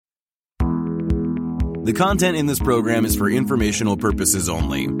The content in this program is for informational purposes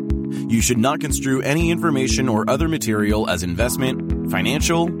only. You should not construe any information or other material as investment,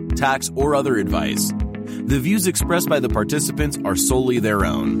 financial, tax, or other advice. The views expressed by the participants are solely their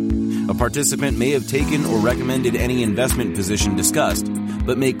own. A participant may have taken or recommended any investment position discussed,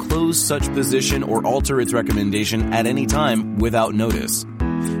 but may close such position or alter its recommendation at any time without notice.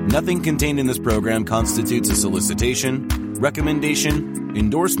 Nothing contained in this program constitutes a solicitation, recommendation,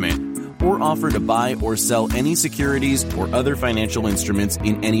 endorsement, or offer to buy or sell any securities or other financial instruments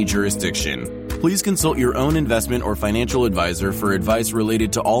in any jurisdiction. Please consult your own investment or financial advisor for advice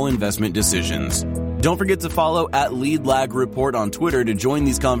related to all investment decisions. Don't forget to follow at Lead Lag Report on Twitter to join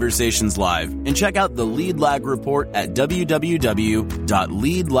these conversations live, and check out the Lead Lag Report at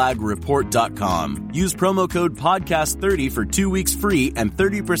www.leadlagreport.com. Use promo code podcast30 for 2 weeks free and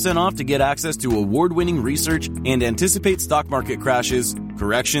 30% off to get access to award-winning research and anticipate stock market crashes,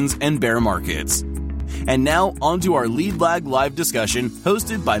 corrections, and bear markets. And now, on to our Lead Lag live discussion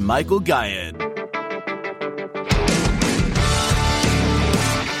hosted by Michael Guyad.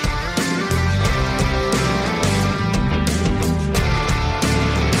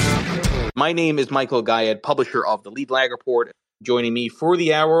 My name is Michael Guyad, publisher of the Lead Lag Report. Joining me for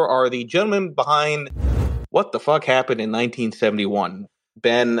the hour are the gentlemen behind What the Fuck Happened in 1971,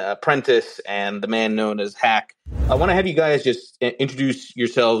 Ben Prentice and the man known as Hack. I want to have you guys just introduce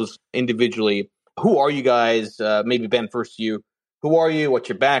yourselves individually. Who are you guys? Maybe Ben, first to you. Who are you? What's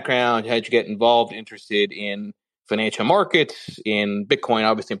your background? How did you get involved, interested in financial markets, in Bitcoin,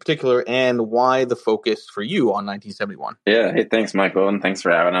 obviously in particular, and why the focus for you on 1971? Yeah. Hey, thanks, Michael, and thanks for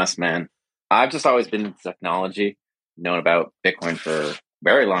having us, man. I've just always been into technology, known about Bitcoin for a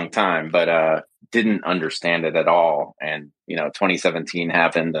very long time, but didn't understand it at all. And, 2017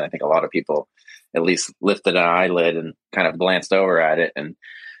 happened. I think a lot of people at least lifted an eyelid and kind of glanced over at it. And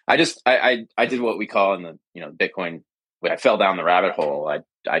I did what we call in the, Bitcoin, I fell down the rabbit hole.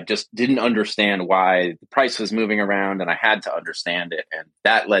 I just didn't understand why the price was moving around, and I had to understand it. And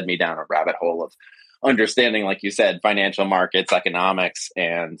that led me down a rabbit hole of understanding, like you said, financial markets, economics,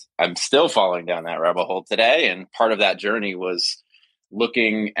 and I'm still falling down that rabbit hole today. And part of that journey was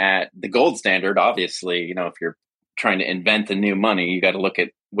looking at the gold standard. Obviously, if you're trying to invent a new money, you got to look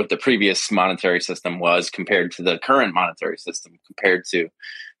at what the previous monetary system was compared to the current monetary system, compared to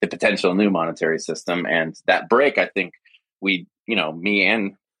the potential new monetary system. And that break, I think me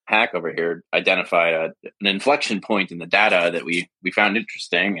and Hack over here identified an inflection point in the data that we found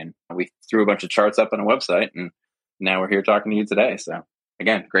interesting, and we threw a bunch of charts up on a website, and now we're here talking to you today. So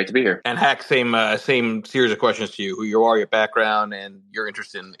again, great to be here. And Hack, same series of questions to you: who you are, your background, and your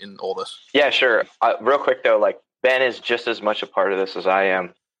interest in all this. Yeah, sure. Real quick though, Ben is just as much a part of this as I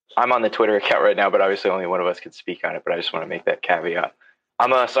am. I'm on the Twitter account right now, but obviously only one of us can speak on it. But I just want to make that caveat.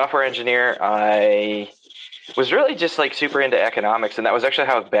 I'm a software engineer. I was really just super into economics, and that was actually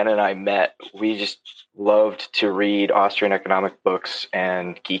how Ben and I met. We just loved to read Austrian economic books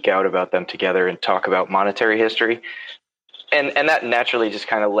and geek out about them together and talk about monetary history. And that naturally just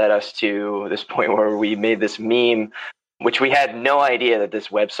kind of led us to this point where we made this meme, which we had no idea that this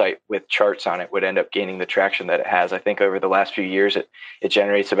website with charts on it would end up gaining the traction that it has. I think over the last few years, it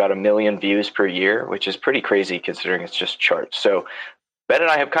generates about 1 million views per year, which is pretty crazy considering it's just charts. So Ben and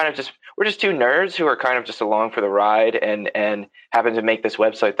I have we're just two nerds who are kind of just along for the ride and happen to make this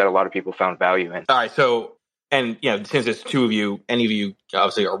website that a lot of people found value in. All right. So, and, since it's two of you, any of you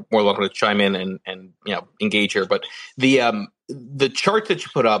obviously are more welcome to chime in and engage here. But the charts that you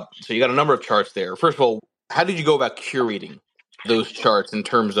put up, so you got a number of charts there. First of all, how did you go about curating those charts in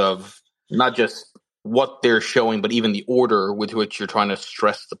terms of not just what they're showing, but even the order with which you're trying to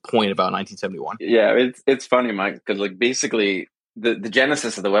stress the point about 1971? Yeah, it's funny, Mike, because basically the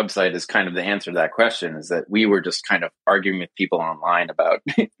genesis of the website is kind of the answer to that question, is that we were just kind of arguing with people online about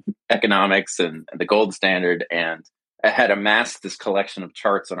economics and the gold standard, and I had amassed this collection of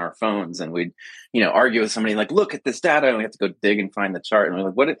charts on our phones, and we'd, argue with somebody look at this data, and we have to go dig and find the chart. And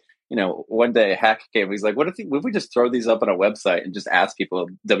we're like, one day Hack came, he's like, what if we just throw these up on a website and just ask people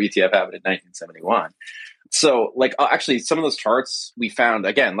WTF happened in 1971? So actually some of those charts we found,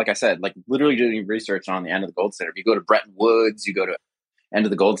 again, like I said, literally doing research on the end of the gold standard. You go to Bretton Woods, you go to end of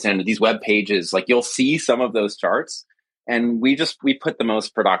the gold standard, these web pages, you'll see some of those charts. And we put the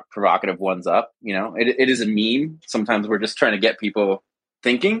most provocative ones up. It is a meme. Sometimes we're just trying to get people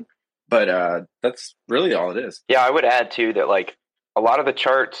thinking, but that's really all it is. Yeah, I would add too that a lot of the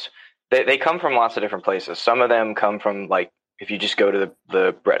charts, they come from lots of different places. Some of them come from if you just go to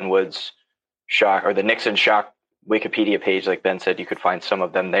the Bretton Woods shock or the Nixon shock Wikipedia page, like Ben said, you could find some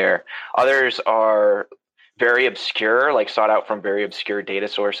of them there. Others are very obscure, like sought out from very obscure data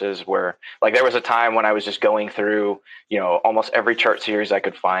sources where like there was a time when I was just going through, almost every chart series I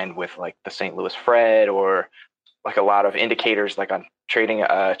could find with like the St. Louis Fred or like a lot of indicators like on trading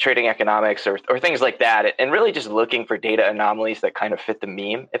economics or things like that, and really just looking for data anomalies that kind of fit the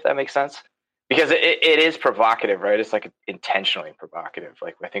meme, if that makes sense. Because it is provocative, right? It's like intentionally provocative.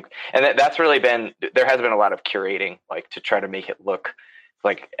 Like I think, and that's really been, there has been a lot of curating, like to try to make it look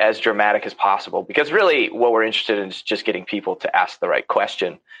like as dramatic as possible. Because really what we're interested in is just getting people to ask the right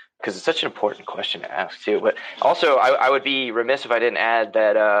question, because it's such an important question to ask too. But also I would be remiss if I didn't add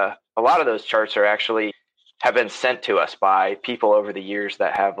that a lot of those charts have been sent to us by people over the years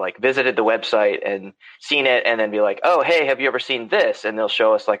that have like visited the website and seen it and then be like, oh, hey, have you ever seen this? And they'll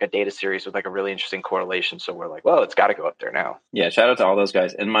show us like a data series with like a really interesting correlation. So we're like, well, it's got to go up there now. Yeah. Shout out to all those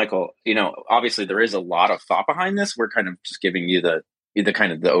guys. And Michael, obviously there is a lot of thought behind this. We're kind of just giving you the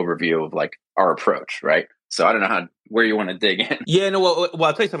kind of the overview of like our approach, right? So I don't know where you want to dig in. Yeah, no, well,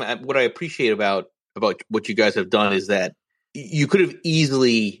 I'll tell you something. What I appreciate about what you guys have done is that you could have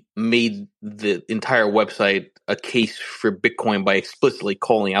easily made the entire website a case for Bitcoin by explicitly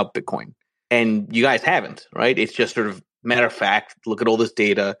calling out Bitcoin. And you guys haven't, right? It's just sort of matter of fact, look at all this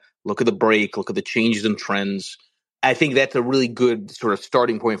data, look at the break, look at the changes in trends. I think that's a really good sort of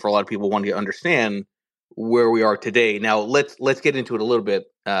starting point for a lot of people wanting to understand where we are today. Now, let's get into it a little bit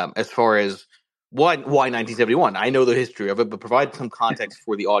as far as why 1971. I know the history of it, but provide some context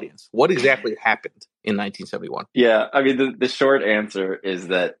for the audience. What exactly happened in 1971? Yeah, I mean, the short answer is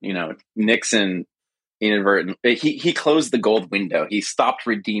that, Nixon inadvertently, he closed the gold window. He stopped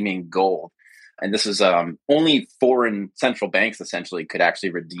redeeming gold. And this is only foreign central banks essentially could actually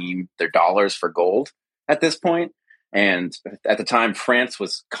redeem their dollars for gold at this point. And at the time, France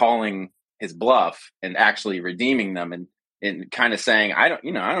was calling his bluff and actually redeeming them and kind of saying, I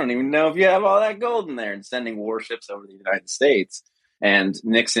don't even know if you have all that gold in there, and sending warships over the United States. And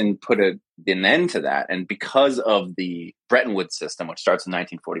Nixon put an end to that. And because of the Bretton Woods system, which starts in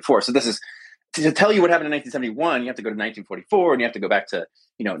 1944. So this is to tell you what happened in 1971, you have to go to 1944 and you have to go back to,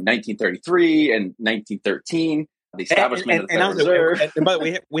 1933 and 1913. The establishment of the Federal Reserve. And by the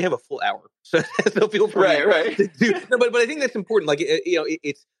way, we have a full hour, so feel free. Right. No, but I think that's important. Like,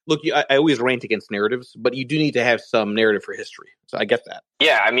 it's look. I always rant against narratives, but you do need to have some narrative for history. So I get that.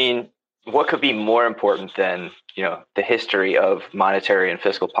 Yeah, I mean, what could be more important than the history of monetary and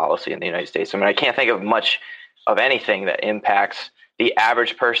fiscal policy in the United States? I mean, I can't think of much of anything that impacts the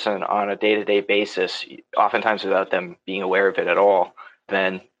average person on a day-to-day basis, oftentimes without them being aware of it at all,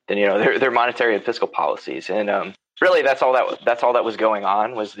 than their monetary and fiscal policies. And really, that's all that was going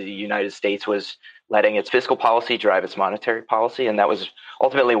on. Was the United States was letting its fiscal policy drive its monetary policy, and that was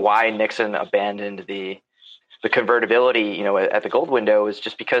ultimately why Nixon abandoned the convertibility, at the gold window, is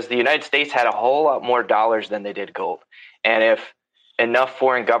just because the United States had a whole lot more dollars than they did gold. And if enough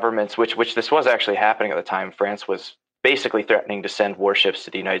foreign governments, which this was actually happening at the time, France was basically threatening to send warships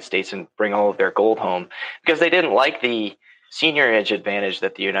to the United States and bring all of their gold home because they didn't like the seniorage advantage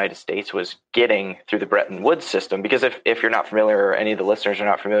that the United States was getting through the Bretton Woods system. Because if you're not familiar, or any of the listeners are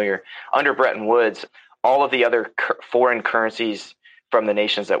not familiar, under Bretton Woods, all of the other foreign currencies from the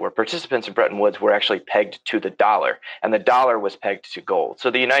nations that were participants in Bretton Woods were actually pegged to the dollar, and the dollar was pegged to gold. So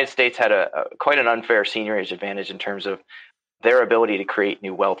the United States had quite an unfair seniorage advantage in terms of their ability to create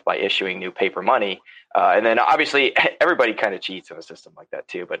new wealth by issuing new paper money. And then obviously everybody kind of cheats in a system like that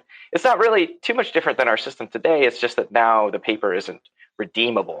too, but it's not really too much different than our system today. It's just that now the paper isn't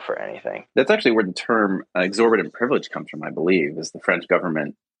redeemable for anything. That's actually where the term exorbitant privilege comes from, I believe, is the French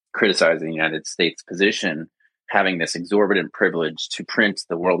government criticizing the United States position, having this exorbitant privilege to print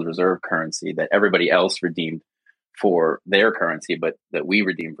the world reserve currency that everybody else redeemed for their currency, but that we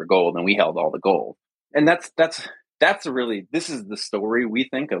redeemed for gold, and we held all the gold. And that's really, this is the story we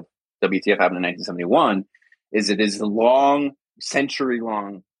think of WTF happened in 1971, is it is a long,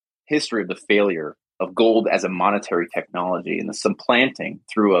 century-long history of the failure of gold as a monetary technology and the supplanting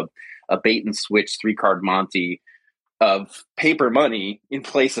through a bait-and-switch three-card Monte of paper money in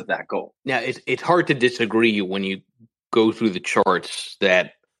place of that gold. Now, it's hard to disagree when you go through the charts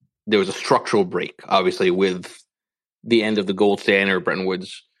that there was a structural break, obviously, with the end of the gold standard, Bretton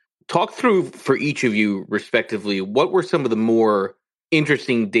Woods. Talk through, for each of you, respectively, what were some of the more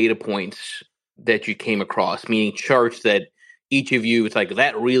interesting data points that you came across, meaning charts that each of you, it's like,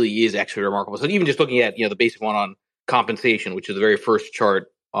 that really is actually remarkable. So even just looking at, the basic one on compensation, which is the very first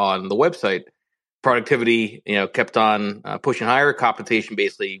chart on the website, productivity, kept on pushing higher, compensation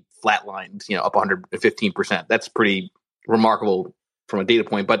basically flatlined, up 115%. That's pretty remarkable from a data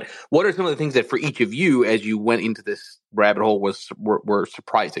point. But what are some of the things that for each of you, as you went into this rabbit hole, were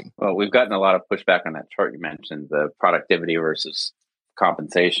surprising? Well, we've gotten a lot of pushback on that chart you mentioned, the productivity versus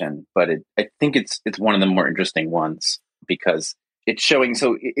compensation, but I think it's one of the more interesting ones because it's showing.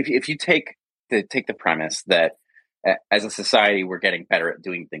 So if you take the premise that as a society we're getting better at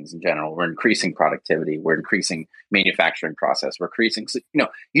doing things in general, we're increasing productivity, we're increasing manufacturing process, we're increasing. So,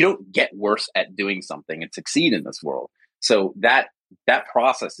 you don't get worse at doing something and succeed in this world. So that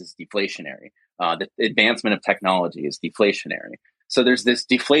process is deflationary. The advancement of technology is deflationary. So there's this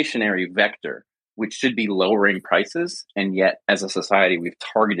deflationary vector, which should be lowering prices. And yet, as a society, we've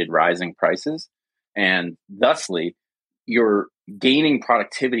targeted rising prices. And thusly, you're gaining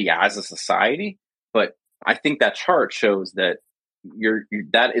productivity as a society. But I think that chart shows that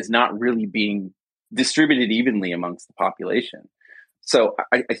that is not really being distributed evenly amongst the population. So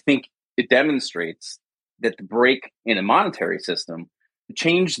I think it demonstrates that the break in a monetary system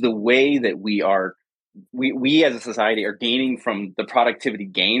changed the way that we as a society are gaining from the productivity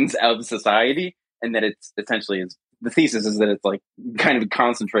gains of society, and that it's essentially the thesis is that it's like kind of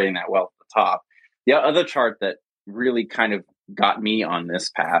concentrating that wealth at the top. The other chart that really kind of got me on this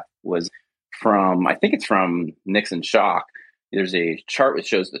path was I think it's from Nixon Shock. There's a chart which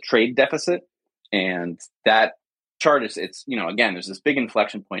shows the trade deficit, and that chart it's again, there's this big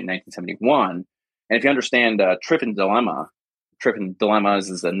inflection point in 1971. And if you understand Triffin dilemma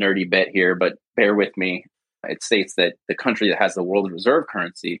is a nerdy bit here, but bear with me. It states that the country that has the world reserve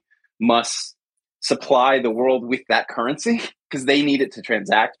currency must supply the world with that currency because they need it to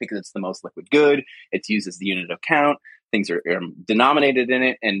transact, because it's the most liquid good. It's used as the unit of count. Things are denominated in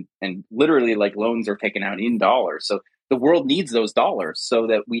it, and literally like loans are taken out in dollars. So the world needs those dollars, so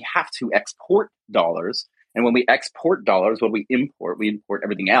that we have to export dollars. And when we export dollars, what we import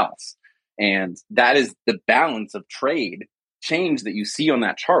everything else. And that is the balance of trade change that you see on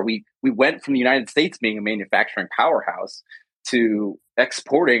that chart. We went from the United States being a manufacturing powerhouse to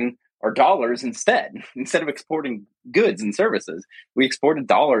exporting our dollars instead of exporting goods and services. We exported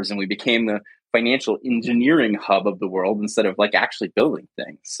dollars and we became the financial engineering hub of the world instead of like actually building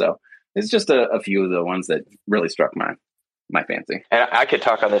things. So it's just a few of the ones that really struck my fancy. And I could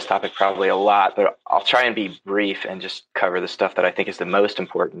talk on this topic probably a lot, but I'll try and be brief and just cover the stuff that I think is the most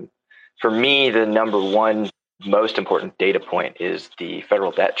important. For me, the number one most important data point is the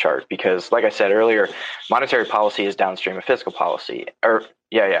federal debt chart, because like I said earlier, monetary policy is downstream of fiscal policy.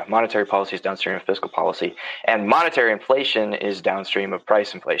 Monetary policy is downstream of fiscal policy, and monetary inflation is downstream of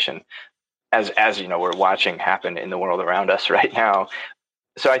price inflation, as you know, we're watching happen in the world around us right now.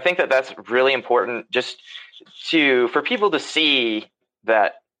 So I think that that's really important, just for people to see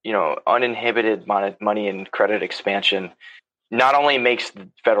that, uninhibited money and credit expansion not only makes the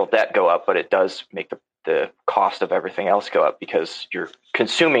federal debt go up, but it does make the cost of everything else go up, because you're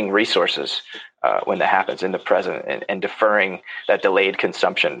consuming resources when that happens in the present, and deferring that delayed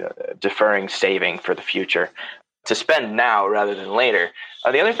consumption, deferring saving for the future to spend now rather than later.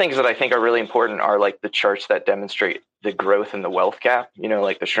 The other things that I think are really important are like the charts that demonstrate the growth in the wealth gap,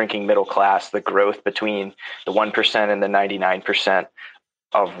 like the shrinking middle class, the growth between the 1% and the 99%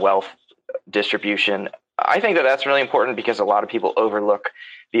 of wealth distribution. I think that that's really important because a lot of people overlook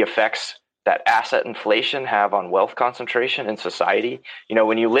the effects that asset inflation have on wealth concentration in society.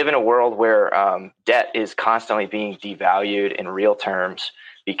 When you live in a world where debt is constantly being devalued in real terms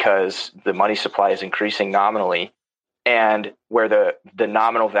because the money supply is increasing nominally, and where the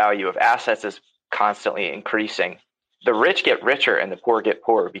nominal value of assets is constantly increasing, the rich get richer and the poor get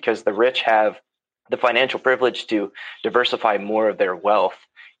poorer, because the rich have the financial privilege to diversify more of their wealth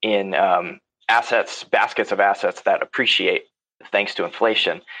in baskets of assets that appreciate thanks to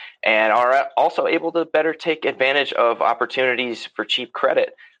inflation, and are also able to better take advantage of opportunities for cheap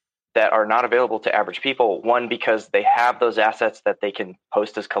credit that are not available to average people. One, because they have those assets that they can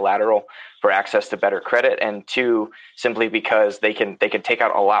post as collateral for access to better credit, and two, simply because they can take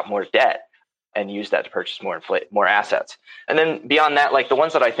out a lot more debt and use that to purchase more assets. And then beyond that, like the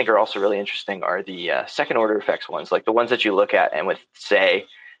ones that I think are also really interesting are the second order effects ones, like the ones that you look at and would say,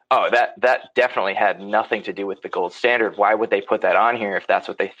 oh, that definitely had nothing to do with the gold standard. Why would they put that on here if that's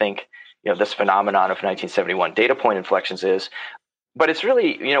what they think, this phenomenon of 1971 data point inflections is? But it's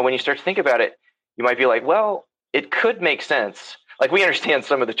really, when you start to think about it, you might be like, well, it could make sense. Like we understand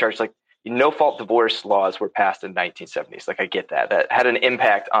some of the charts, like no-fault divorce laws were passed in the 1970s. Like I get that. That had an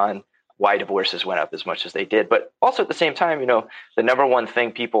impact on why divorces went up as much as they did. But also at the same time, the number one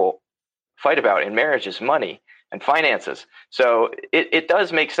thing people fight about in marriage is money and finances. So it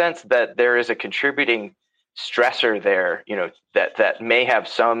does make sense that there is a contributing stressor there, that may have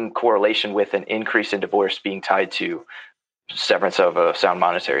some correlation with an increase in divorce being tied to severance of a sound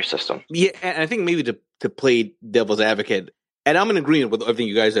monetary system. Yeah, and I think maybe to play devil's advocate, and I'm in agreement with everything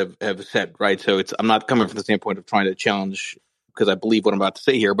you guys have said, right? So I'm not coming from the standpoint of trying to challenge because I believe what I'm about to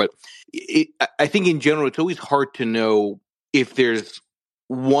say here, but I think in general, it's always hard to know if there's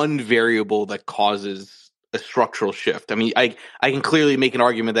one variable that causes a structural shift. I mean, I can clearly make an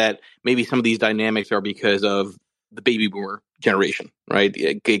argument that maybe some of these dynamics are because of the baby boomer generation, right?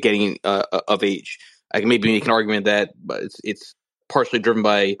 Getting of age. I can maybe make an argument that it's partially driven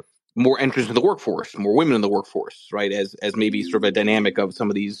by more entrants in the workforce, more women in the workforce, right? As maybe sort of a dynamic of some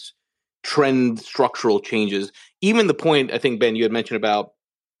of these trend structural changes. Even the point, I think, Ben, you had mentioned about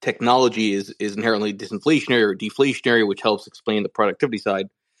technology is inherently disinflationary or deflationary, which helps explain the productivity side.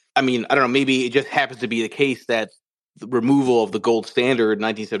 I mean, I don't know, maybe it just happens to be the case that the removal of the gold standard in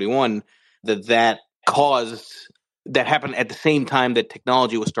 1971, that happened at the same time that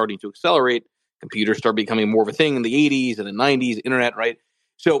technology was starting to accelerate. Computers started becoming more of a thing in the 80s and the 90s, internet, right?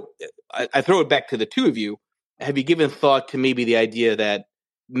 So I throw it back to the two of you. Have you given thought to maybe the idea that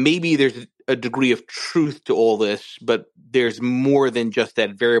maybe there's a degree of truth to all this, but there's more than just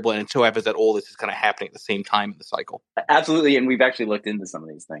that variable, and it so happens that all this is kind of happening at the same time in the cycle? Absolutely, and we've actually looked into some of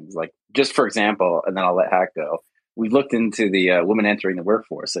these things. Like, just for example, and then I'll let Hack go. We looked into the women entering the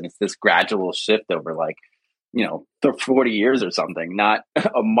workforce, and it's this gradual shift over, like, 40 years or something, not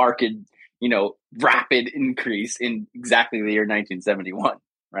a marked, rapid increase in exactly the year 1971,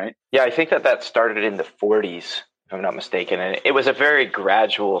 right? Yeah, I think that started in the 40s, if I'm not mistaken. And it was a very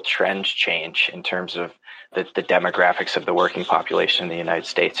gradual trend change in terms of the demographics of the working population in the United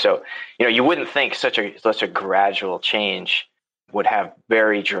States. So, you wouldn't think such a gradual change would have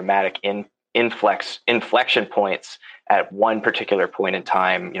very dramatic inflection points at one particular point in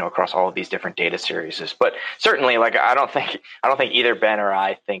time, across all of these different data series. But certainly, like, I don't think either Ben or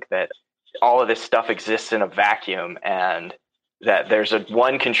I think that all of this stuff exists in a vacuum and that there's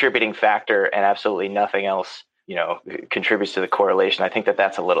one contributing factor and absolutely nothing else, contributes to the correlation. I think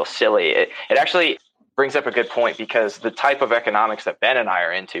that's a little silly. It actually brings up a good point, because the type of economics that Ben and I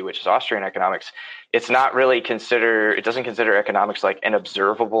are into, which is Austrian economics, it doesn't consider economics like an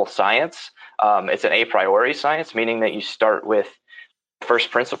observable science. It's an a priori science, meaning that you start with first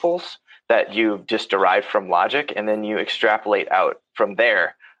principles that you just derive from logic, and then you extrapolate out from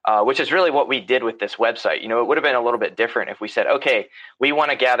there. Which is really what we did with this website. It would have been a little bit different if we said, okay, we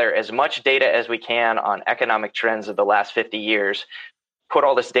want to gather as much data as we can on economic trends of the last 50 years, put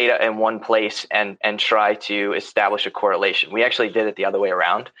all this data in one place and try to establish a correlation. We actually did it the other way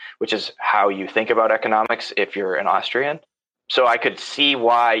around, which is how you think about economics if you're an Austrian. So I could see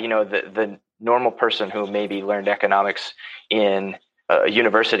why, the normal person who maybe learned economics in a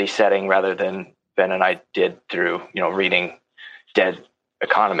university setting rather than Ben and I did through, reading dead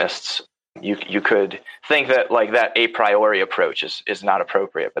economists, you could think that, like, that a priori approach is not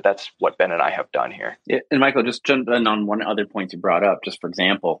appropriate, but that's what Ben and I have done here. Yeah, and Michael, just jump in on one other point you brought up. Just for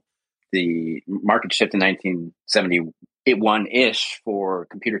example, the market shift in 1971-ish for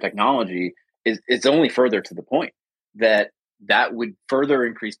computer technology is only further to the point that would further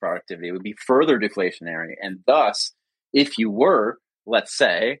increase productivity. It would be further deflationary, and thus, if you were, let's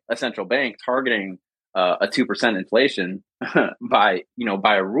say, a central bank targeting a 2% inflation by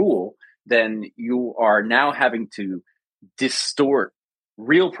a rule, then you are now having to distort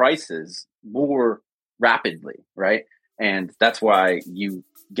real prices more rapidly, right? And that's why you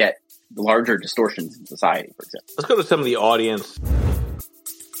get larger distortions in society, for example. Let's go to some of the audience.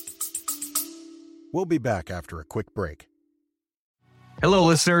 We'll be back after a quick break. Hello,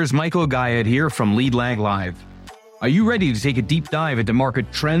 listeners. Michael Guyad here from Lead Lag Live. Are you ready to take a deep dive into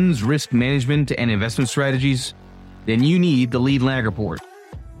market trends, risk management, and investment strategies? Then you need the Lead Lag Report.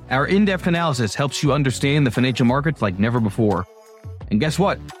 Our in-depth analysis helps you understand the financial markets like never before. And guess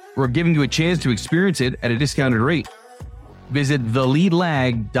what? We're giving you a chance to experience it at a discounted rate. Visit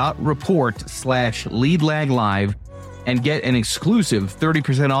theleadlag.report/leadlaglive and get an exclusive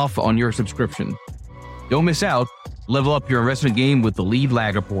 30% off on your subscription. Don't miss out. Level up your investment game with the Lead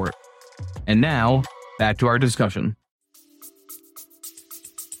Lag Report. And now, back to our discussion.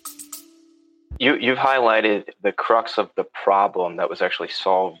 You've highlighted the crux of the problem that was actually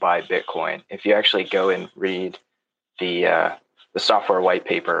solved by Bitcoin. If you actually go and read the software white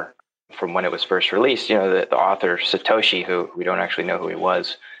paper from when it was first released, the author Satoshi, who we don't actually know who he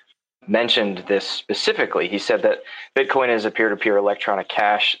was, mentioned this specifically. He said that Bitcoin is a peer-to-peer electronic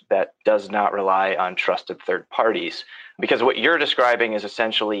cash that does not rely on trusted third parties, because what you're describing is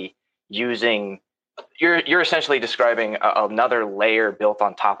essentially you're essentially describing another layer built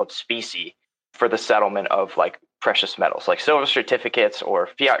on top of specie for the settlement of, like, precious metals, like silver certificates or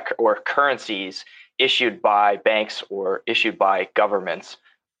fiat or currencies issued by banks or issued by governments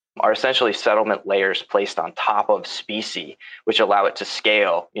are essentially settlement layers placed on top of specie, which allow it to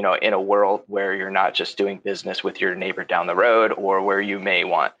scale, in a world where you're not just doing business with your neighbor down the road, or where you may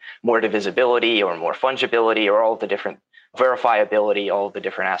want more divisibility or more fungibility or all the different verifiability, all the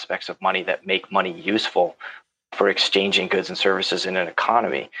different aspects of money that make money useful for exchanging goods and services in an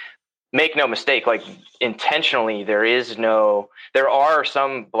economy. Make no mistake, like intentionally, there are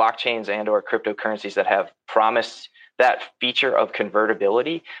some blockchains and or cryptocurrencies that have promised that feature of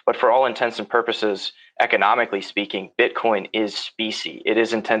convertibility, but for all intents and purposes, economically speaking, Bitcoin is specie. It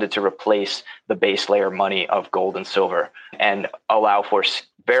is intended to replace the base layer money of gold and silver and allow for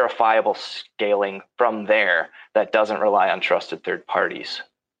verifiable scaling from there that doesn't rely on trusted third parties.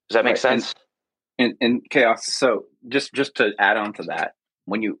 Does that make sense? And Chaos. So just to add on to that,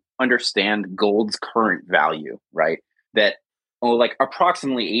 when you understand gold's current value, right, that like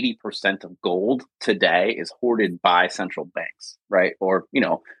approximately 80% of gold today is hoarded by central banks, right? Or,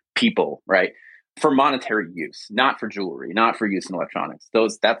 people, right? For monetary use, not for jewelry, not for use in electronics.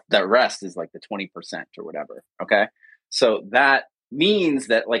 That rest is like the 20% or whatever. Okay. So that means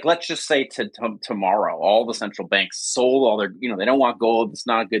that, like, let's just say tomorrow, all the central banks sold all their, they don't want gold. It's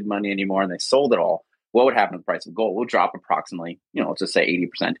not good money anymore. And they sold it all. What would happen to the price of gold? It would drop approximately, let's just say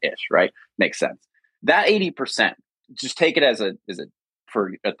 80% ish, right? Makes sense. That 80%, just take it as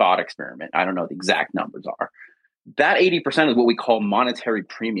for a thought experiment. I don't know what the exact numbers are. That 80% is what we call monetary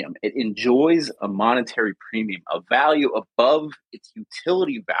premium. It enjoys a monetary premium, a value above its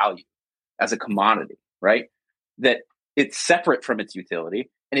utility value as a commodity, right? That it's separate from its utility,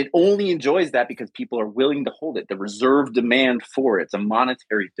 and it only enjoys that because people are willing to hold it. The reserve demand for it's a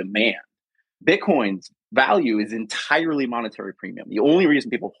monetary demand. Bitcoin's value is entirely monetary premium. The only reason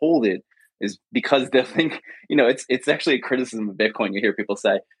people hold it is because they think, it's actually a criticism of Bitcoin. You hear people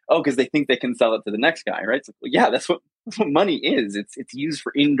say, oh, because they think they can sell it to the next guy, right? It's like, well, yeah, that's what money is. It's used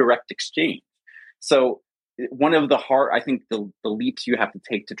for indirect exchange. So one of I think the leaps you have to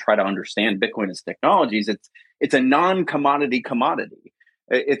take to try to understand Bitcoin as technologies, it's a non-commodity commodity.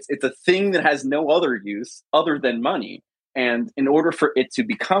 It's a thing that has no other use other than money. And in order for it to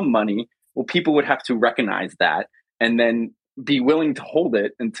become money, well, people would have to recognize that and then be willing to hold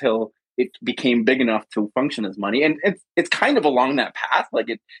it until it became big enough to function as money. And it's kind of along that path. Like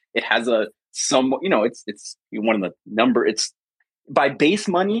it has it's one of the it's by base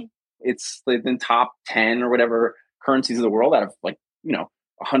money, it's in top 10 or whatever currencies of the world out of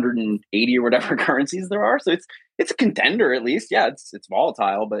 180 or whatever currencies there are. So it's a contender, at least. Yeah, it's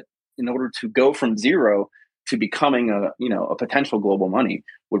volatile, but in order to go from zero to becoming a potential global money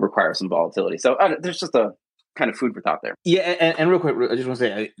would require some volatility. So there's just a kind of food for thought there. Yeah, and real quick, I just want to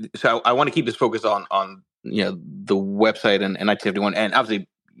say, so I want to keep this focus on the website and 1971, and obviously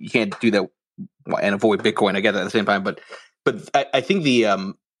you can't do that and avoid Bitcoin. I get that at the same time, but I think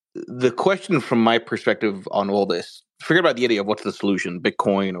the question from my perspective on all this, forget about the idea of what's the solution,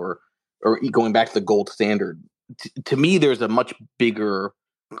 Bitcoin or going back to the gold standard. To me, there's a much bigger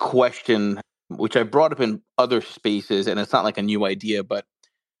question, which I brought up in other spaces, and it's not like a new idea, but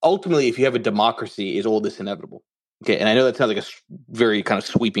ultimately, if you have a democracy, is all this inevitable? Okay, and I know that sounds like a very kind of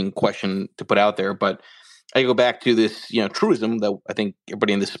sweeping question to put out there, but I go back to this, truism that I think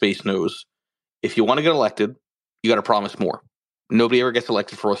everybody in this space knows. If you want to get elected, you got to promise more. Nobody ever gets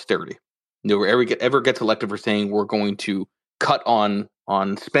elected for austerity. Nobody ever gets elected for saying we're going to cut on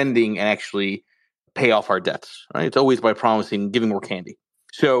spending and actually pay off our debts. Right? It's always by promising, giving more candy.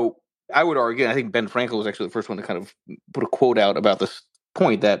 So I would argue, I think Ben Franklin was actually the first one to kind of put a quote out about this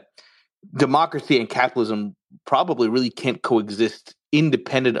point, that democracy and capitalism probably really can't coexist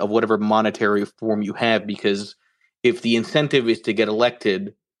independent of whatever monetary form you have, because if the incentive is to get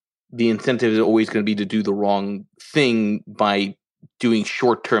elected, the incentive is always going to be to do the wrong thing by doing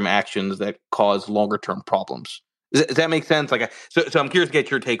short-term actions that cause longer-term problems. Does that make sense? So I'm curious to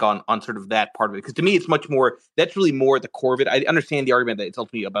get your take on sort of that part of it, because to me, it's much more. That's really more at the core of it. I understand the argument that it's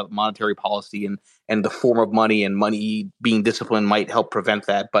ultimately about monetary policy and the form of money, and money being disciplined might help prevent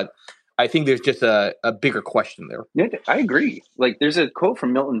that. But I think there's just a bigger question there. Yeah, I agree. Like, there's a quote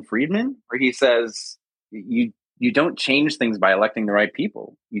from Milton Friedman where he says, "You don't change things by electing the right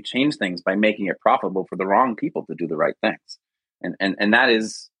people. You change things by making it profitable for the wrong people to do the right things." And that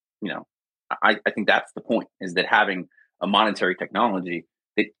is, I think that's the point, is that having a monetary technology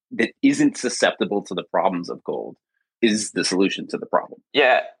that isn't susceptible to the problems of gold is the solution to the problem.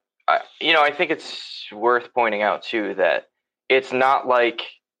 Yeah. I think it's worth pointing out, too, that it's not like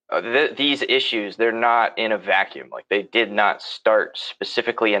these issues, they're not in a vacuum. Like, they did not start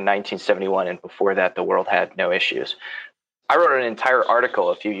specifically in 1971, and before that, the world had no issues. I wrote an entire article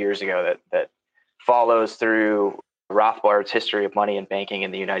a few years ago that follows through Rothbard's history of money and banking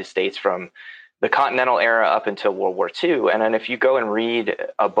in the United States from the Continental era up until World War II. And then if you go and read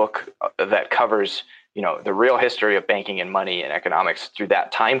a book that covers, the real history of banking and money and economics through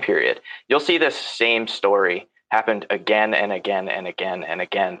that time period, you'll see this same story happened again and again and again and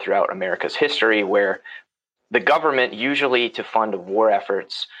again throughout America's history, where the government, usually to fund war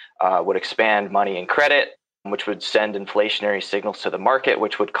efforts, would expand money and credit, which would send inflationary signals to the market,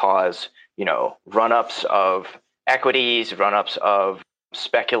 which would cause, run-ups of equities, run-ups of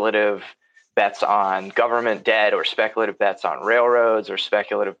speculative bets on government debt, or speculative bets on railroads, or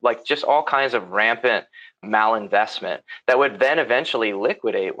speculative, just all kinds of rampant malinvestment that would then eventually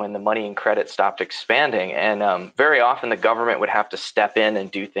liquidate when the money and credit stopped expanding. And very often the government would have to step in and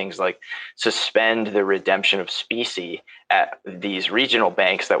do things like suspend the redemption of specie at these regional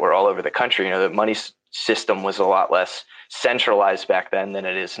banks that were all over the country. The money system was a lot less centralized back then than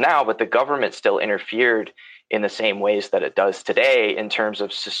it is now, but the government still interfered in the same ways that it does today in terms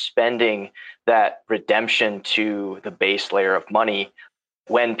of suspending that redemption to the base layer of money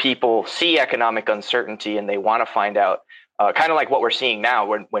when people see economic uncertainty and they want to find out, kind of like what we're seeing now,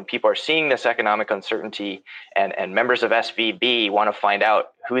 when people are seeing this economic uncertainty and members of SVB want to find out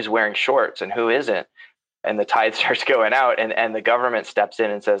who's wearing shorts and who isn't, and the tide starts going out and the government steps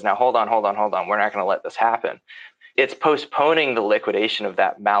in and says, now, hold on, we're not going to let this happen. It's postponing the liquidation of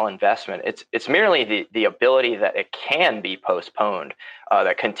that malinvestment. It's merely the ability that it can be postponed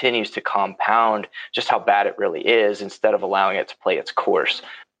that continues to compound just how bad it really is, instead of allowing it to play its course.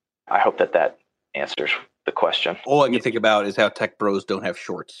 I hope that answers the question. All I can think about is how tech bros don't have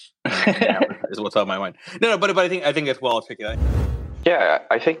shorts. Is what's on my mind. No, but I think it's well articulated. Yeah,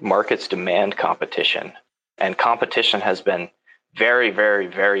 I think markets demand competition, and competition has been very, very,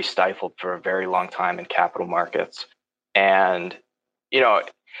 very stifled for a very long time in capital markets. And,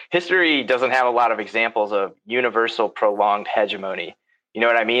 history doesn't have a lot of examples of universal prolonged hegemony. You know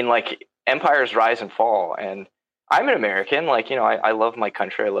what I mean? Like, empires rise and fall. And I'm an American. I love my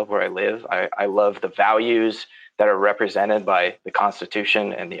country. I love where I live. I love the values that are represented by the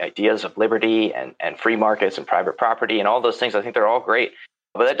Constitution and the ideas of liberty and free markets and private property and all those things. I think they're all great.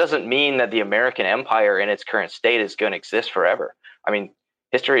 But that doesn't mean that the American empire in its current state is going to exist forever. I mean,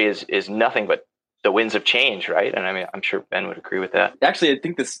 history is nothing but the winds of change, right? And I mean, I'm sure Ben would agree with that. Actually, I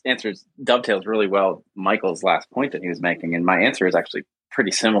think this answer dovetails really well Michael's last point that he was making. And my answer is actually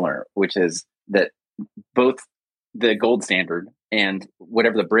pretty similar, which is that both the gold standard and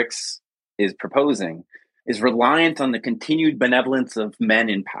whatever the BRICS is proposing is reliant on the continued benevolence of men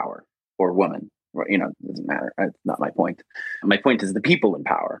in power or women. It doesn't matter. That's not my point. My point is the people in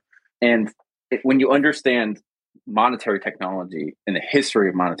power. And when you understand monetary technology and the history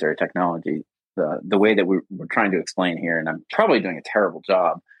of monetary technology, the way that we're trying to explain here, and I'm probably doing a terrible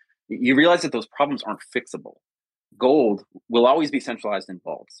job, you realize that those problems aren't fixable. Gold will always be centralized in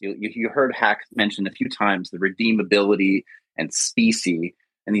vaults. You heard Hack mention a few times the redeemability and specie,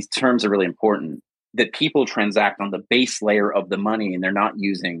 and these terms are really important, that people transact on the base layer of the money and they're not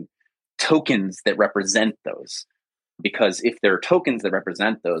using tokens that represent those. Because if there are tokens that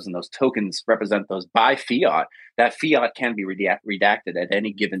represent those, and those tokens represent those by fiat, that fiat can be redacted at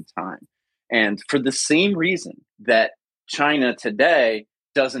any given time. And for the same reason that China today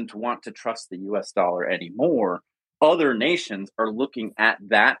doesn't want to trust the US dollar anymore, other nations are looking at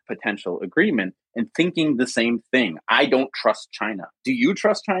that potential agreement and thinking the same thing. I don't trust China. Do you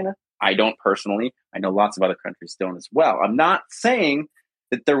trust China? I don't personally. I know lots of other countries don't as well. I'm not saying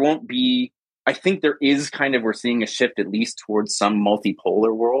that there won't be, I think there is we're seeing a shift at least towards some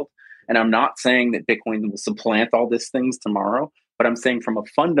multipolar world. And I'm not saying that Bitcoin will supplant all these things tomorrow, but I'm saying from a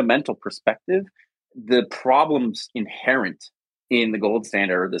fundamental perspective, the problems inherent in the gold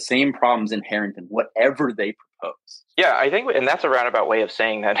standard are the same problems inherent in whatever they propose. Yeah, I think, and that's a roundabout way of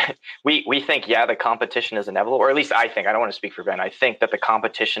saying that we think, the competition is inevitable, or at least I think, I don't want to speak for Ben, I think that the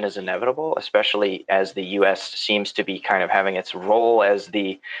competition is inevitable, especially as the US seems to be kind of having its role as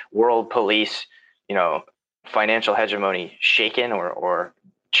the world police, financial hegemony shaken or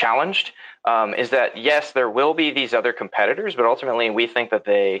challenged, is that, yes, there will be these other competitors, but ultimately we think that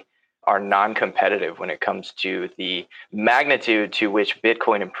they are non-competitive when it comes to the magnitude to which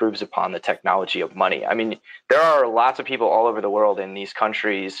Bitcoin improves upon the technology of money. I mean, there are lots of people all over the world in these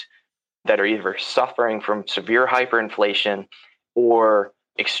countries that are either suffering from severe hyperinflation or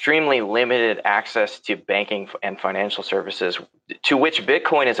extremely limited access to banking and financial services, to which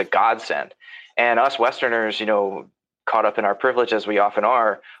Bitcoin is a godsend. And us Westerners, caught up in our privilege as we often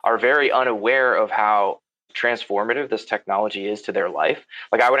are very unaware of how transformative this technology is to their life.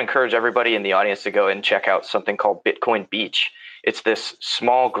 Like, I would encourage everybody in the audience to go and check out something called Bitcoin Beach. It's this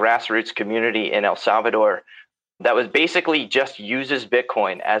small grassroots community in El Salvador that was basically just uses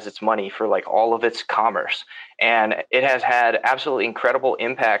Bitcoin as its money for like all of its commerce. And it has had absolutely incredible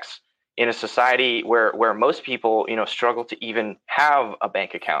impacts in a society where most people, struggle to even have a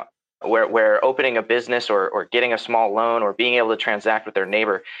bank account, where opening a business or getting a small loan or being able to transact with their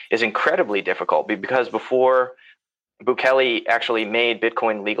neighbor is incredibly difficult, because before Bukele actually made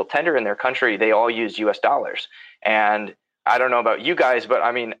Bitcoin legal tender in their country, they all used US dollars. And I don't know about you guys, but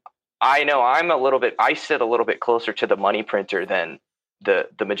I mean, I know I sit a little bit closer to the money printer than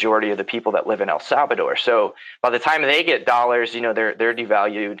the majority of the people that live in El Salvador. So by the time they get dollars, they're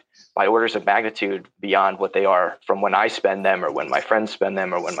devalued by orders of magnitude beyond what they are from when I spend them, or when my friends spend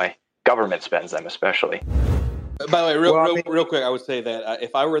them, or when my government spends them, especially. By the way, real quick, I would say that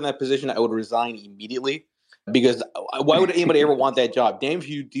if I were in that position, I would resign immediately, because why would anybody ever want that job? Damn if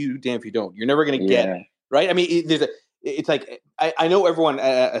you do, damn if you don't. You're never going to get it, right? I mean, it's like, I know everyone,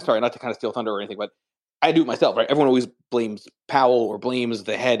 sorry, not to kind of steal thunder or anything, but I do it myself, right? Everyone always blames Powell or blames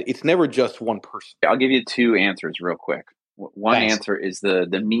the head. It's never just one person. I'll give you two answers real quick. One Thanks. answer is the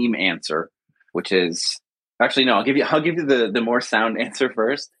meme answer, which is actually, no, I'll give you the more sound answer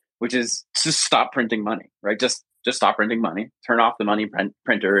first, which is just stop printing money, right? Just stop printing money, turn off the money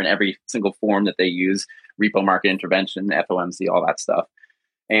printer in every single form that they use, repo market intervention, FOMC, all that stuff,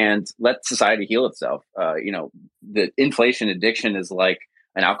 and let society heal itself. The inflation addiction is like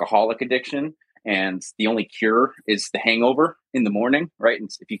an alcoholic addiction. And the only cure is the hangover in the morning, right?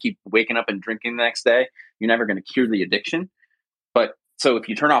 And if you keep waking up and drinking the next day, you're never going to cure the addiction. But so if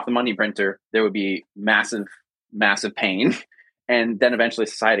you turn off the money printer, there would be massive, massive pain. And then eventually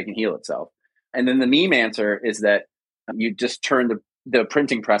society can heal itself. And then the meme answer is that you just turn the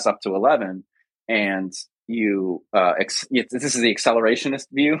printing press up to 11, and this is the accelerationist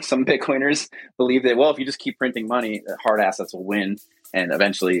view. Some Bitcoiners believe that, well, if you just keep printing money, hard assets will win, and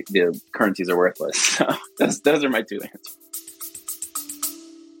eventually the currencies are worthless. So those are my two answers.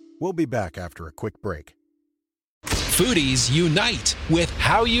 We'll be back after a quick break. Foodies unite with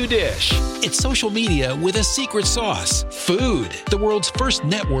How You Dish. It's social media with a secret sauce. Food, the world's first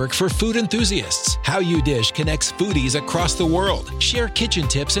network for food enthusiasts. How You Dish connects foodies across the world. Share kitchen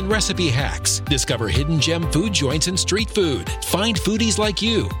tips and recipe hacks. Discover hidden gem food joints and street food. Find foodies like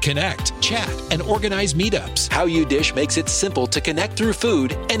you. Connect, chat, and organize meetups. How You Dish makes it simple to connect through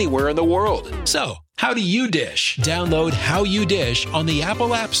food anywhere in the world. So, how do you dish? Download How You Dish on the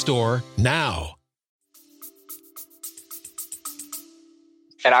Apple App Store now.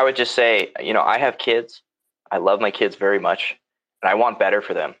 And I would just say, I have kids. I love my kids very much, and I want better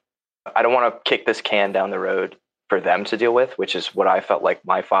for them. I don't want to kick this can down the road for them to deal with, which is what I felt like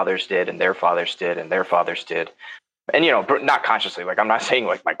my fathers did, and their fathers did, and their fathers did. And, not consciously, like, I'm not saying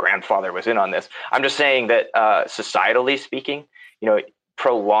like my grandfather was in on this. I'm just saying that societally speaking,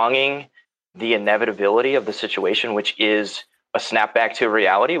 prolonging the inevitability of the situation, which is a snapback to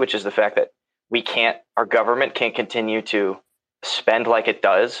reality, which is the fact that our government can't continue to spend like it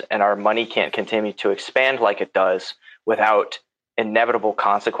does, and our money can't continue to expand like it does without inevitable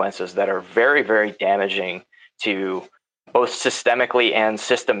consequences that are very, very damaging to both systemically and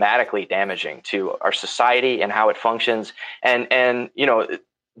systematically damaging to our society and how it functions. And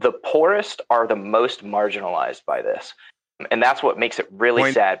the poorest are the most marginalized by this. And that's what makes it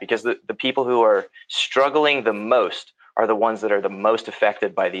really sad, because the people who are struggling the most are the ones that are the most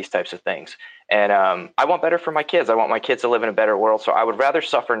affected by these types of things. And I want better for my kids. I want my kids to live in a better world. So I would rather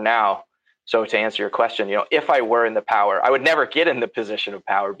suffer now. So to answer your question, if I were in the power, I would never get in the position of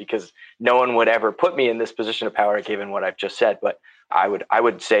power, because no one would ever put me in this position of power, given what I've just said. But I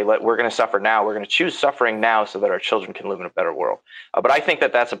would say, we're going to suffer now. We're going to choose suffering now so that our children can live in a better world. But I think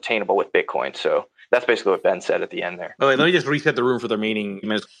that that's obtainable with Bitcoin. So that's basically what Ben said at the end there. Let me just reset the room for the remaining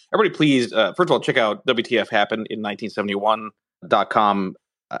minutes. Everybody, please, first of all, check out WTF happened in 1971.com.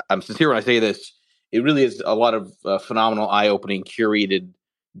 I'm sincere when I say this. It really is a lot of phenomenal, eye-opening, curated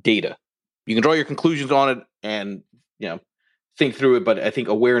data. You can draw your conclusions on it and, think through it, but I think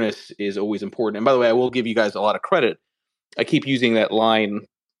awareness is always important. And by the way, I will give you guys a lot of credit. I keep using that line,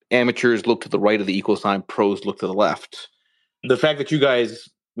 amateurs look to the right of the equal sign, pros look to the left. The fact that you guys,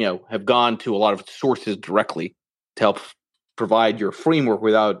 have gone to a lot of sources directly to help provide your framework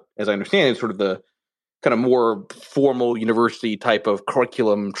without, as I understand it, sort of the kind of more formal university type of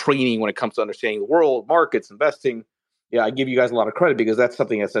curriculum training when it comes to understanding the world, markets, investing. Yeah, I give you guys a lot of credit, because that's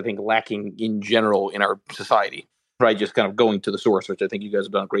something that's, I think, lacking in general in our society, right? Just kind of going to the source, which I think you guys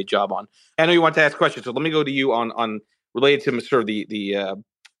have done a great job on. I know you want to ask questions, so let me go to you on related to sort of the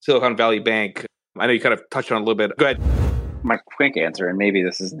Silicon Valley Bank I know you kind of touched on it a little bit. Go ahead. My quick answer, and maybe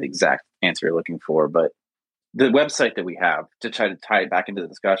this isn't the exact answer you're looking for, but the website that we have to try to tie it back into the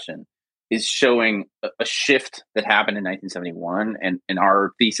discussion is showing a shift that happened in 1971. And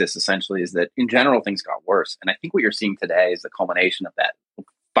our thesis essentially is that in general, things got worse. And I think what you're seeing today is the culmination of that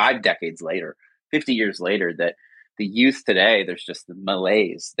 5 decades later, 50 years later, that the youth today, there's just the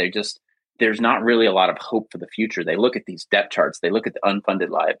malaise. There's not really a lot of hope for the future. They look at these debt charts, they look at the unfunded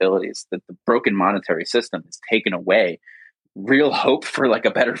liabilities, that the broken monetary system has taken away real hope for like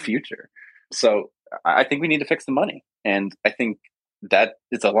a better future. So I think we need to fix the money. And I think that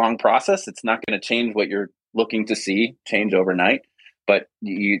it's a long process. It's not going to change what you're looking to see change overnight. But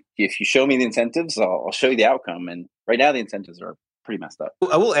if you show me the incentives, I'll show you the outcome. And right now, the incentives are pretty messed up.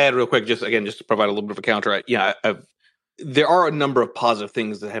 I will add real quick, just to provide a little bit of a counter. There are a number of positive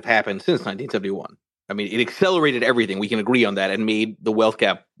things that have happened since 1971. I mean, it accelerated everything. We can agree on that, and made the wealth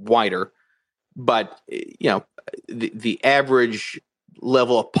gap wider. But the average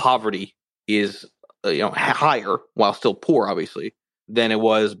level of poverty is higher, while still poor, obviously, than it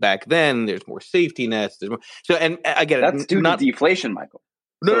was back then. There's more safety nets. So, and again, that's due to deflation, Michael.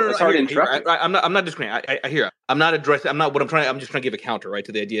 No. Sorry to interrupt. I'm not disagreeing. I hear it. I'm not addressing. I'm not what I'm trying. I'm just trying to give a counter, right,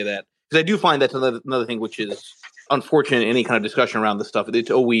 to the idea that, because I do find that's another thing which is unfortunate in any kind of discussion around this stuff.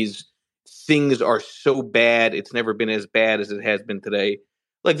 It's always things are so bad. It's never been as bad as it has been today.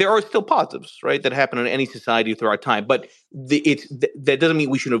 Like, there are still positives, right, that happen in any society throughout time, but that doesn't mean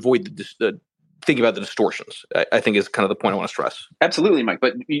we should avoid the thinking about the distortions. I think is kind of the point I want to stress. Absolutely, Mike.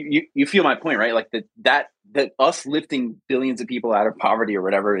 But you feel my point, right? Like that us lifting billions of people out of poverty or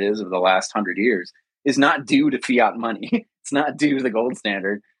whatever it is over the last 100 years is not due to fiat money. It's not due to the gold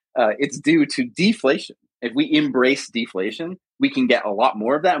standard. It's due to deflation. If we embrace deflation, we can get a lot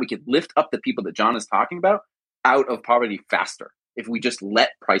more of that. We can lift up the people that John is talking about out of poverty faster if we just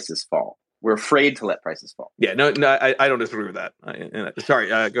let prices fall. We're afraid to let prices fall. Yeah, no, I don't disagree with that. Sorry,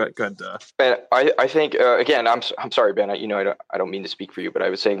 go ahead. Ben, I think again, I'm sorry, Ben. I don't mean to speak for you, but I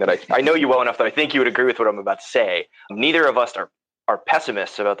was saying that I know you well enough that I think you would agree with what I'm about to say. Neither of us are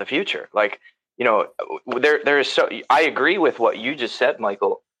pessimists about the future. Like, there is so. I agree with what you just said,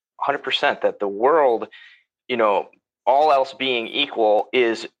 Michael, 100%. That the world, all else being equal,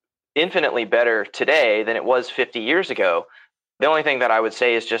 is infinitely better today than it was 50 years ago. The only thing that I would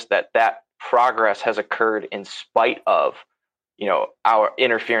say is just that progress has occurred in spite of, our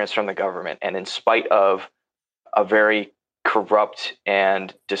interference from the government, and in spite of a very corrupt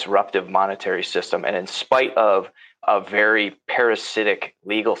and disruptive monetary system, and in spite of a very parasitic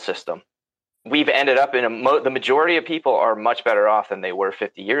legal system. We've ended up in the majority of people are much better off than they were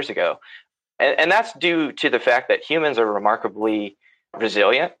 50 years ago. And that's due to the fact that humans are remarkably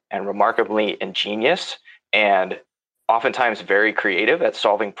resilient and remarkably ingenious, and oftentimes very creative at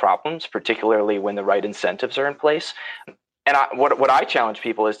solving problems, particularly when the right incentives are in place. And what I challenge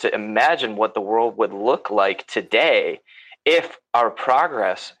people is to imagine what the world would look like today if our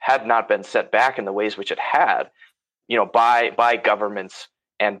progress had not been set back in the ways which it had, by governments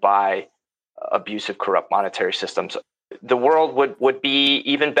and by abusive, corrupt monetary systems. The world would be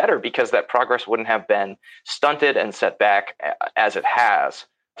even better because that progress wouldn't have been stunted and set back as it has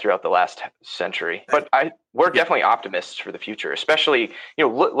throughout the last century. But we're definitely optimists for the future, especially,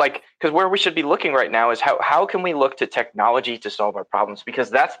 because where we should be looking right now is how can we look to technology to solve our problems?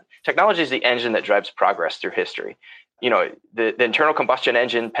 Because technology is the engine that drives progress through history. The internal combustion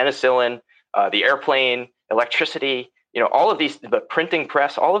engine, penicillin, the airplane, electricity, all of these, the printing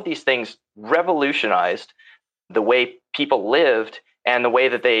press, all of these things revolutionized the way people lived and the way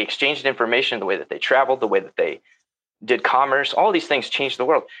that they exchanged information, the way that they traveled, the way that they did commerce. All these things changed the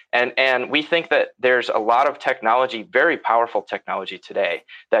world. And we think that there's a lot of technology, very powerful technology today,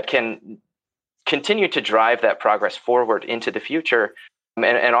 that can continue to drive that progress forward into the future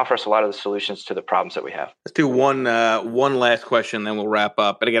and offer us a lot of the solutions to the problems that we have. Let's do one last question, then we'll wrap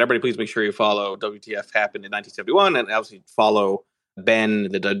up. But again, everybody, please make sure you follow WTF Happened in 1971, and obviously follow Ben,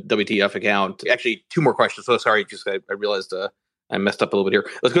 the WTF account. Actually, 2 more questions. So sorry, just I realized I messed up a little bit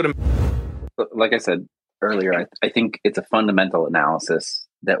here. Let's go to... Like I said earlier, I think it's a fundamental analysis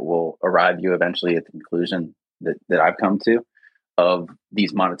that will arrive you eventually at the conclusion that I've come to of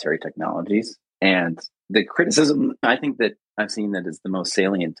these monetary technologies. And the criticism, I think, that I've seen that is the most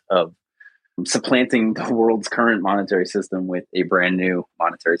salient of supplanting the world's current monetary system with a brand new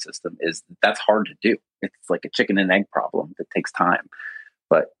monetary system is that's hard to do. It's like a chicken and egg problem that takes time.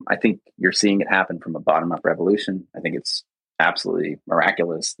 But I think you're seeing it happen from a bottom-up revolution. I think it's absolutely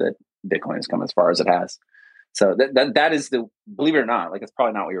miraculous that Bitcoin has come as far as it has. So that is believe it or not, like, it's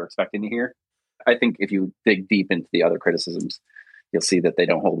probably not what you were expecting to hear. I think if you dig deep into the other criticisms, you'll see that they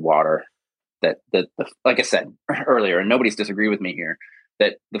don't hold water. that like I said earlier, and nobody's disagreed with me here,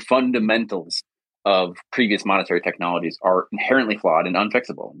 that the fundamentals of previous monetary technologies are inherently flawed and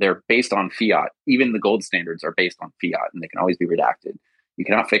unfixable. They're based on fiat. Even the gold standards are based on fiat, and they can always be redacted. You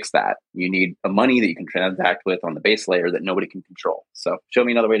cannot fix that. You need a money that you can transact with on the base layer that nobody can control. So show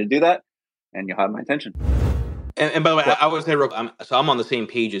me another way to do that, and you'll have my attention. And by the way, I would say, I'm on the same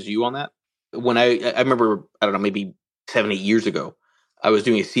page as you on that. When I remember, I don't know, maybe 7-8 years ago, I was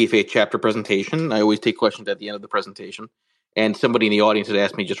doing a CFA chapter presentation. I always take questions at the end of the presentation. And somebody in the audience had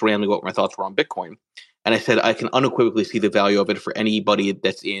asked me just randomly what my thoughts were on Bitcoin. And I said, I can unequivocally see the value of it for anybody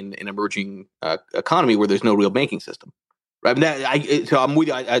that's in an emerging economy where there's no real banking system. Right? So I'm with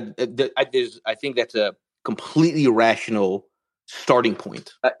you. I think that's a completely rational starting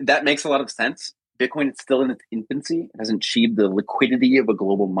point. That makes a lot of sense. Bitcoin is still in its infancy. It hasn't achieved the liquidity of a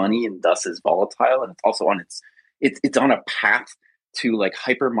global money and thus is volatile. And it's also on it's on a path to like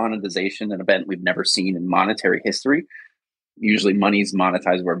hyper monetization, an event we've never seen in monetary history. Usually money's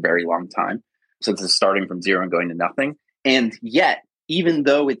monetized over a very long time. So this is starting from zero and going to nothing. And yet, even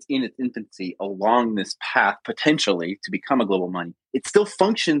though it's in its infancy along this path potentially to become a global money, it still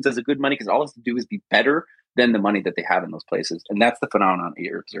functions as a good money because all it has to do is be better than the money that they have in those places. And that's the phenomenon that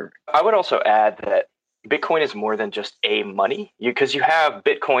you're observing. I would also add that Bitcoin is more than just a money, because you have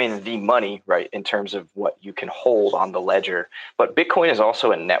Bitcoin, the money, right, in terms of what you can hold on the ledger. But Bitcoin is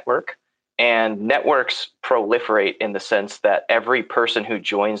also a network. And networks proliferate in the sense that every person who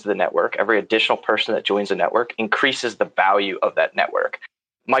joins the network, every additional person that joins the network increases the value of that network.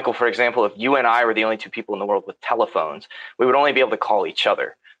 Michael, for example, if you and I were the only two people in the world with telephones, we would only be able to call each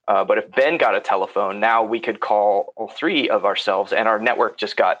other. But if Ben got a telephone, now we could call all three of ourselves, and our network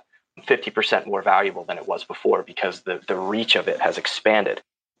just got 50% more valuable than it was before because the reach of it has expanded.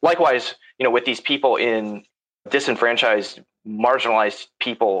 Likewise, with these people in disenfranchised, marginalized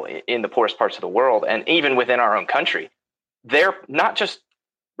people in the poorest parts of the world, and even within our own country, they're not just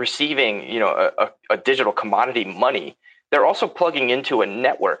receiving, a digital commodity money. They're also plugging into a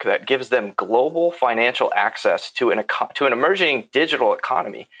network that gives them global financial access to an emerging digital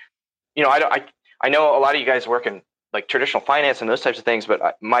economy. I know a lot of you guys work in like traditional finance and those types of things,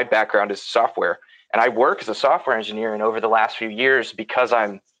 but my background is software, and I work as a software engineer. And over the last few years, because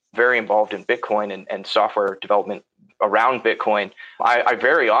I'm very involved in Bitcoin and software development around Bitcoin, I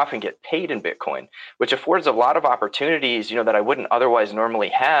very often get paid in Bitcoin, which affords a lot of opportunities, that I wouldn't otherwise normally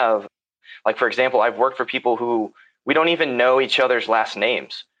have. Like, for example, I've worked for people who we don't even know each other's last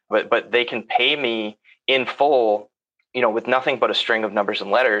names, but they can pay me in full, with nothing but a string of numbers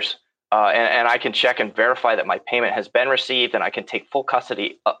and letters. And I can check and verify that my payment has been received, and I can take full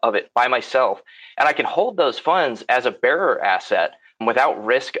custody of it by myself. And I can hold those funds as a bearer asset without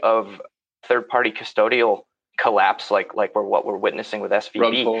risk of third-party custodial collapse, like what we're witnessing with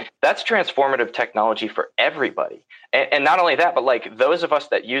SVB. That's transformative technology for everybody. And not only that, but like those of us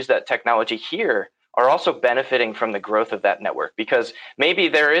that use that technology here are also benefiting from the growth of that network, because maybe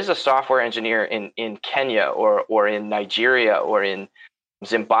there is a software engineer in Kenya or in Nigeria or in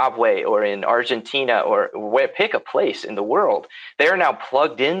Zimbabwe or in Argentina or pick a place in the world. They are now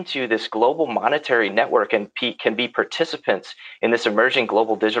plugged into this global monetary network and can be participants in this emerging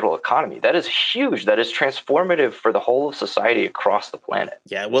global digital economy. That is huge. That is transformative for the whole of society across the planet.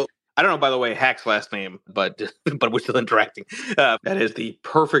 Yeah, well, I don't know, by the way, Hack's last name, but we're still interacting. That is the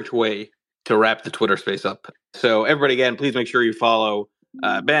perfect way to wrap the Twitter space up. So everybody, again, please make sure you follow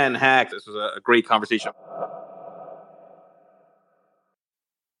Ben, Hack. This was a great conversation.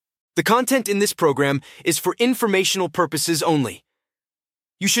 The content in this program is for informational purposes only.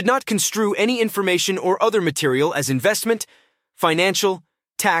 You should not construe any information or other material as investment, financial,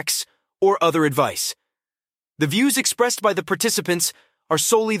 tax, or other advice. The views expressed by the participants are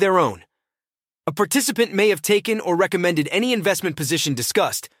solely their own. A participant may have taken or recommended any investment position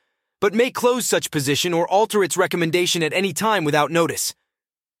discussed, but may close such position or alter its recommendation at any time without notice.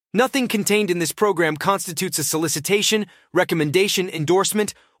 Nothing contained in this program constitutes a solicitation, recommendation,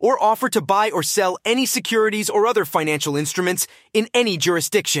 endorsement, or offer to buy or sell any securities or other financial instruments in any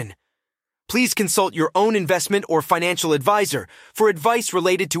jurisdiction. Please consult your own investment or financial advisor for advice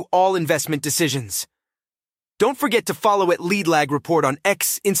related to all investment decisions. Don't forget to follow at Lead Lag Report on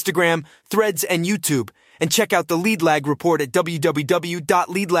X, Instagram, Threads, and YouTube, and check out the Lead Lag Report at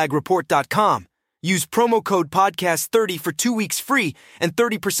www.leadlagreport.com. Use promo code podcast30 for 2 weeks free and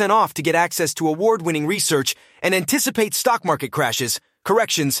 30% off to get access to award-winning research and anticipate stock market crashes,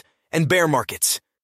 corrections, and bear markets.